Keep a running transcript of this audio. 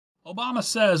Obama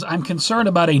says, I'm concerned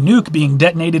about a nuke being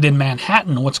detonated in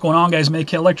Manhattan. What's going on, guys?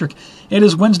 MaKaElectric. It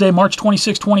is Wednesday, March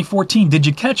 26, 2014. Did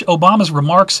you catch Obama's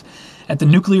remarks at the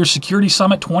Nuclear Security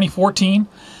Summit 2014?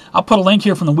 I'll put a link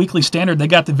here from the Weekly Standard. They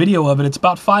got the video of it. It's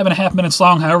about 5.5 minutes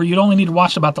long. However, you'd only need to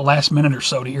watch about the last minute or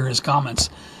so to hear his comments.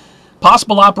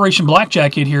 Possible Operation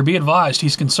Blackjack hit here. Be advised,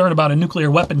 he's concerned about a nuclear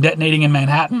weapon detonating in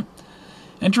Manhattan.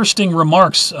 Interesting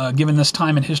remarks given this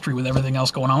time in history with everything else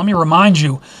going on. Let me remind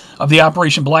you of the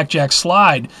Operation Blackjack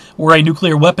slide where a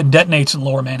nuclear weapon detonates in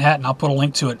Lower Manhattan. I'll put a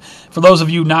link to it. For those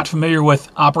of you not familiar with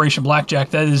Operation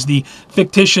Blackjack, that is the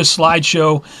fictitious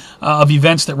slideshow of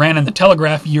events that ran in the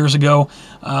Telegraph years ago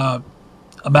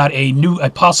about a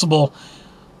possible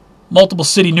multiple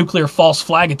city nuclear false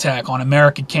flag attack on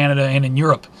America, Canada, and in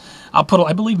Europe.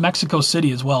 I believe Mexico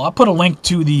City as well. I'll put a link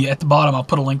to at the bottom, I'll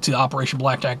put a link to Operation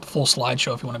Blackjack, the full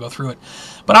slideshow if you want to go through it.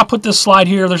 But I'll put this slide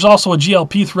here. There's also a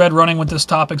GLP thread running with this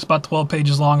topic. It's about 12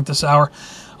 pages long at this hour.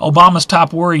 Obama's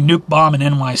top worry, nuke bomb in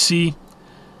NYC.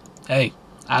 Hey,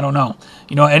 I don't know.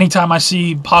 You know, anytime I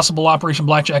see possible Operation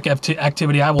Blackjack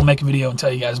activity, I will make a video and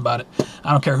tell you guys about it.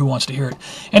 I don't care who wants to hear it.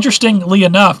 Interestingly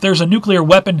enough, there's a nuclear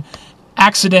weapon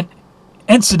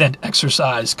incident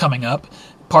exercise coming up,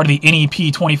 part of the NEP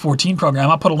 2014 program.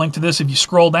 I'll put a link to this if you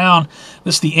scroll down.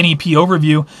 This is the NEP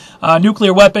overview.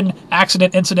 Nuclear weapon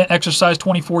accident incident exercise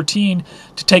 2014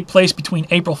 to take place between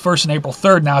April 1st and April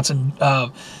 3rd. Now it's in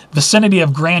vicinity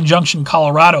of Grand Junction,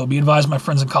 Colorado. Be advised, my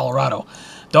friends in Colorado.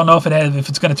 Don't know if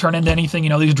it's going to turn into anything. You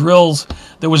know, these drills,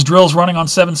 there was drills running on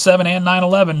 7/7 and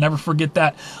 9/11. Never forget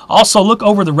that. Also, look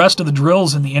over the rest of the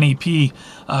drills in the NEP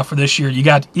for this year. You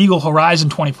got Eagle Horizon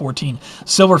 2014,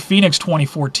 Silver Phoenix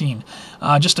 2014,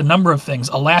 just a number of things.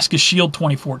 Alaska Shield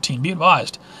 2014. Be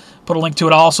advised. Put a link to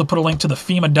it. I'll also put a link to the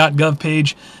FEMA.gov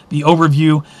page, the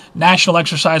overview, National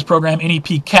Exercise Program,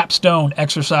 NEP Capstone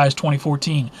Exercise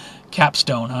 2014.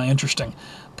 Capstone, interesting.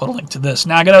 Put a link to this.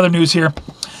 Now, I got other news here.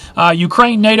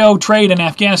 Ukraine, NATO, trade, and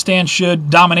Afghanistan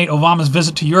should dominate Obama's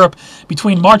visit to Europe.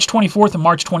 Between March 24th and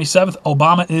March 27th,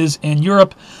 Obama is in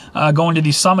Europe going to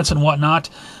these summits and whatnot.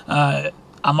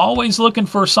 I'm always looking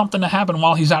for something to happen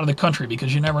while he's out of the country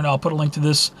because you never know. I'll put a link to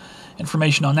this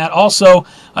information on that. Also,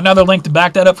 another link to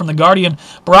back that up from The Guardian.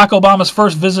 Barack Obama's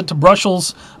first visit to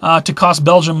Brussels to cost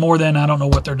Belgium more than, I don't know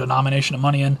what their denomination of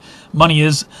money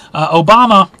is.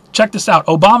 Obama, check this out.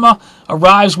 Obama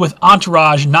arrives with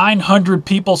entourage, 900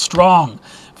 people strong,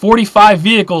 45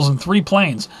 vehicles and 3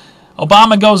 planes.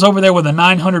 Obama goes over there with a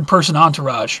 900-person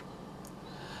entourage.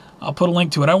 I'll put a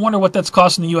link to it. I wonder what that's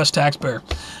costing the U.S. taxpayer.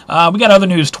 We got other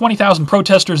news. 20,000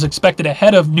 protesters expected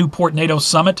ahead of Newport NATO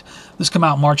summit. This come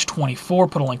out March 24.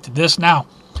 Put a link to this. Now,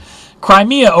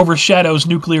 Crimea overshadows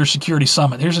nuclear security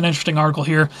summit. Here's an interesting article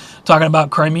here talking about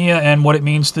Crimea and what it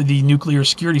means to the nuclear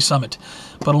security summit.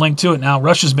 Put a link to it. Now,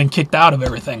 Russia's been kicked out of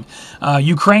everything.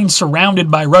 Ukraine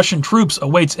surrounded by Russian troops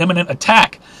awaits imminent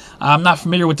attack. I'm not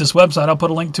familiar with this website. I'll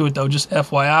put a link to it, though, just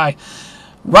FYI.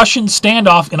 Russian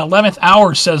standoff in 11th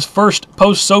hour, says first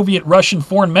post-Soviet Russian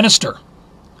foreign minister.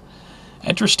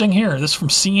 Interesting here. This is from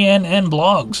CNN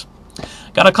blogs.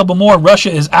 Got a couple more.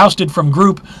 Russia is ousted from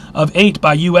group of 8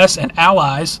 by U.S. and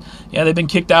allies. Yeah, they've been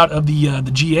kicked out of the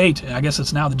G8. I guess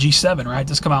it's now the G7, right?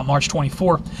 This come out March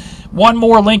 24. One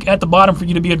more link at the bottom for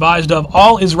you to be advised of.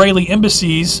 All Israeli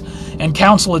embassies and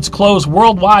consulates close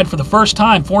worldwide for the first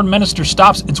time. Foreign minister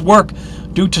stops its work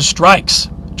due to strikes.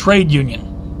 Trade union.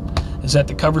 Is that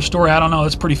the cover story? I don't know.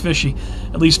 That's pretty fishy,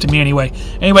 at least to me anyway.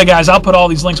 Anyway, guys, I'll put all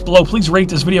these links below. Please rate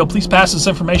this video. Please pass this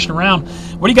information around.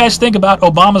 What do you guys think about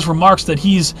Obama's remarks that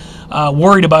he's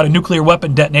worried about a nuclear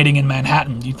weapon detonating in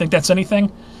Manhattan? Do you think that's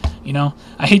anything? You know,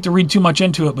 I hate to read too much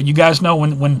into it, but you guys know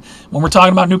when we're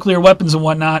talking about nuclear weapons and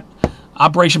whatnot,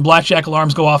 Operation Blackjack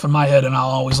alarms go off in my head, and I'll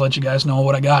always let you guys know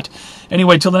what I got.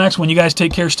 Anyway, till the next one, you guys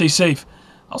take care, stay safe.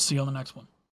 I'll see you on the next one.